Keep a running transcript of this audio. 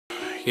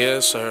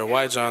Yes, sir.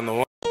 White John the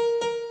one.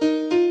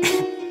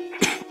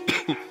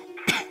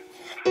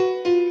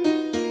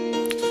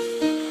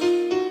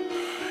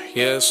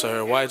 Yes,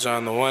 sir. White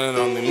John the one and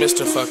only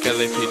Mr. Fuck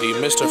LAPD,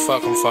 Mr.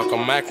 Fuck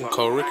 'em, Mac and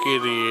Co, Rookie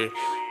of the Year.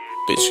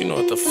 Bitch, you know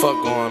what the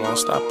fuck going on.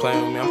 Stop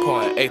playing with me. I'm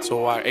pulling 8 to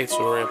wire, 8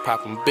 to red,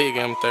 popping big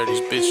M30s,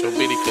 bitch. Your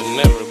bitty could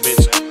never,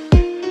 bitch.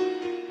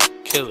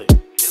 Kill it,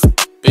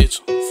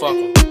 bitch. Fuck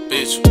 'em,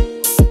 bitch.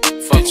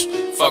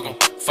 Fuck 'em,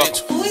 fuck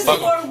 'em,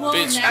 fuck 'em,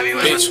 bitch. Have you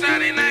ever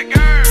sat in that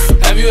girl?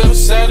 Have you ever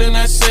sat in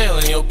that cell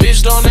and your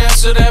bitch don't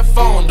answer that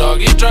phone, dog?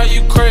 It drive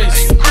you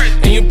crazy.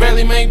 And you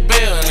barely make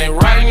bail and they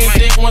riding your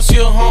dick once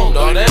you're home,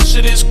 dog. That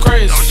shit is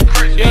crazy.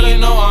 Yeah, they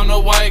know I'm the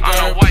white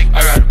girl.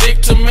 I got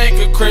dick to make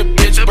a crip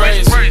bitch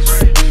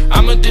brazy.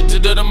 I'm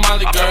addicted to the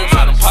Molly girl.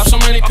 I done pop so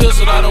many pills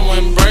that I done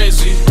went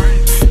brazy.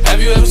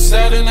 Have you ever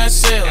sat in that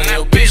cell and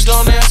your bitch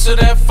don't answer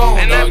that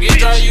phone, dog? It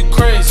drive you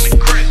crazy.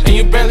 And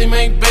you barely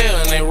make bail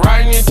and they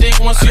riding your dick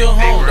once you're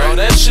home, dog.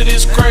 That shit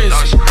is crazy.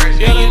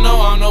 Yeah, they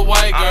know I'm the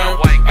white girl.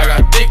 I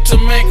got dick to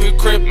make a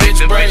crip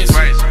bitch brazy.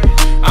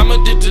 I'm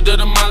addicted to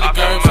the Molly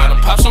girl. I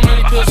done pop so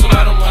many pills that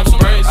I done went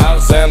brazy.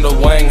 Alexander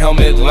Wang,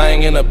 helmet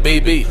Lang in a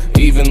BB.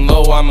 Even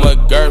though I'm a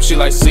gerb, she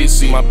like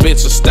CC. My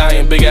bitch a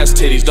stallion, big ass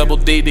titties, double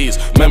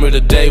DDs. Remember the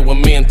day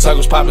when me and Tug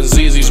was popping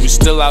ZZs? We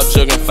still out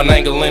jugging,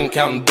 finagling,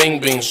 counting bing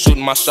bings.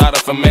 Shooting my shot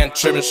off a man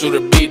tripping, shooter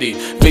BD.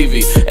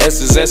 VV,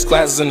 S's, S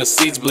classes and the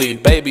seats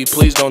bleed. Baby,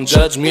 please don't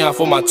judge me off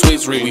what my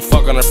tweets read. We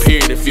fuck on her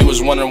period if you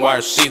was wondering why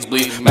her sheets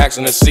bleed. Max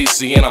in the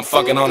CC and I'm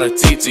fucking on her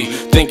TT.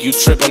 Think you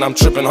tripping, I'm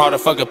tripping harder,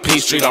 fuck a P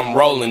Street. I'm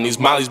rolling, these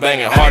mollies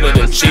banging harder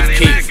than Chief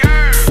Keef.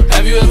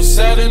 Have you ever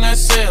sat in that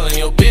cell and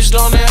your bitch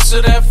don't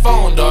answer that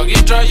phone, dog?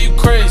 It drive you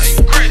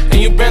crazy. And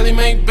you barely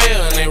make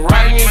bail and they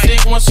riding your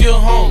dick once you're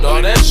home,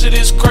 dog. That shit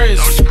is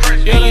crazy.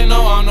 Yeah, they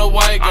know I'm the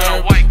white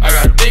girl. I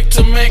got dick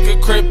to make a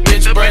crip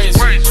bitch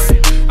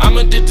brazy. I'm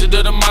addicted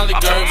to the Molly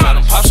girl. I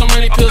done pop so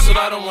many pills that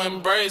I done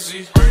went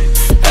brazy.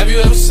 Have you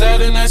ever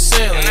sat in that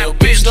cell and your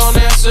bitch don't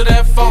answer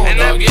that phone,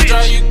 dog? It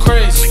drive you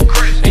crazy.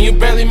 And you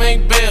barely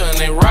make bail and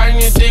they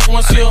riding your dick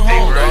once you're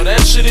home, dog.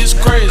 That shit is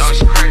crazy.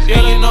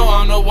 Yeah, they know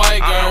I'm the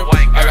white girl.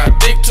 I got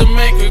dick to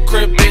make a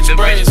crip bitch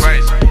brazy.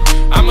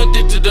 I'm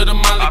addicted to the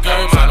Molly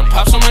girl. I done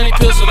pop so many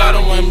pills that I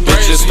done went brazy.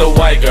 Bitch, it's the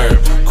white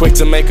girl. Quick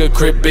to make a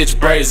crip bitch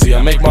brazy.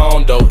 I make my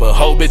own dope, but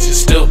whole bitches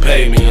still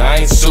pay me. I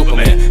ain't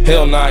Superman.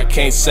 Hell nah, I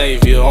can't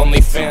save you.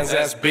 Only fans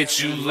ass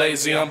bitch, you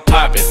lazy. I'm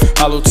popping.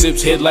 Hollow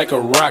tips hit like a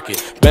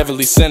rocket.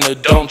 Beverly Center,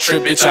 don't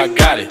trip, bitch, I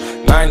got it.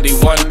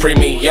 91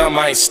 premium,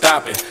 I ain't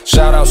stopping.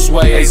 Shout out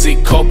Sway, AZ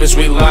Copus,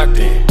 we locked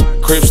in.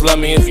 Crips love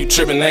me if you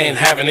trippin', they ain't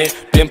having it.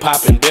 Been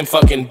poppin', been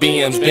fucking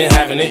BMs, been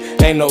having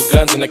it. Ain't no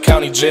guns in the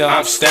county jail,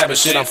 I'm stabbing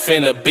shit. I'm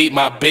finna beat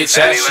my bitch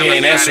ass, she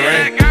ain't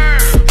answering.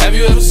 Have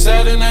you ever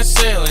sat in that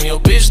cell and your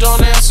bitch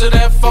don't answer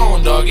that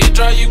phone, dog? It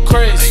drive you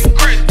crazy.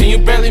 And you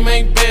barely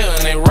make bail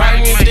and they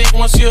riding your dick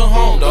once you're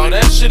home, dog.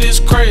 That shit is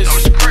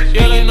crazy.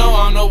 Yeah, they know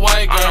I'm the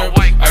white girl.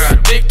 I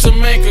got dick to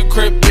make a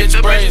crip bitch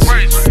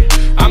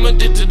brazy. I'm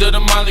addicted to the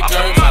Molly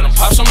girl. I done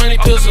pop so many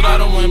pills that I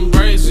done went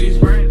brazy.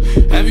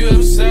 Have you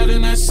ever sat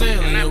in that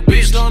cell and your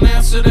bitch don't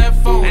answer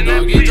that phone,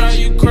 dog? It drive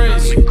you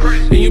crazy.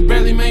 And you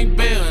barely make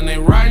bail and they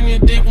riding your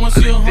dick once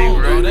you're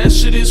home, dog. That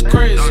shit is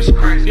crazy.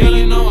 Yeah,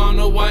 they know I'm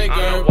the white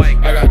girl.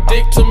 I got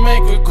dick to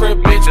make a crip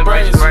bitch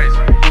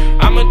brazy.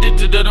 I'm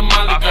addicted to the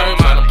Molly girl.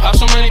 I done pop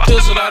so many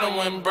pills that I done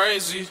went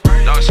brazy.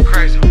 No, it's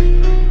crazy.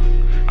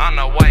 I'm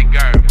the white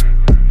girl.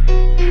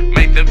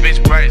 Make the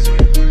bitch brazy.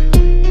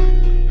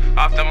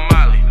 Off the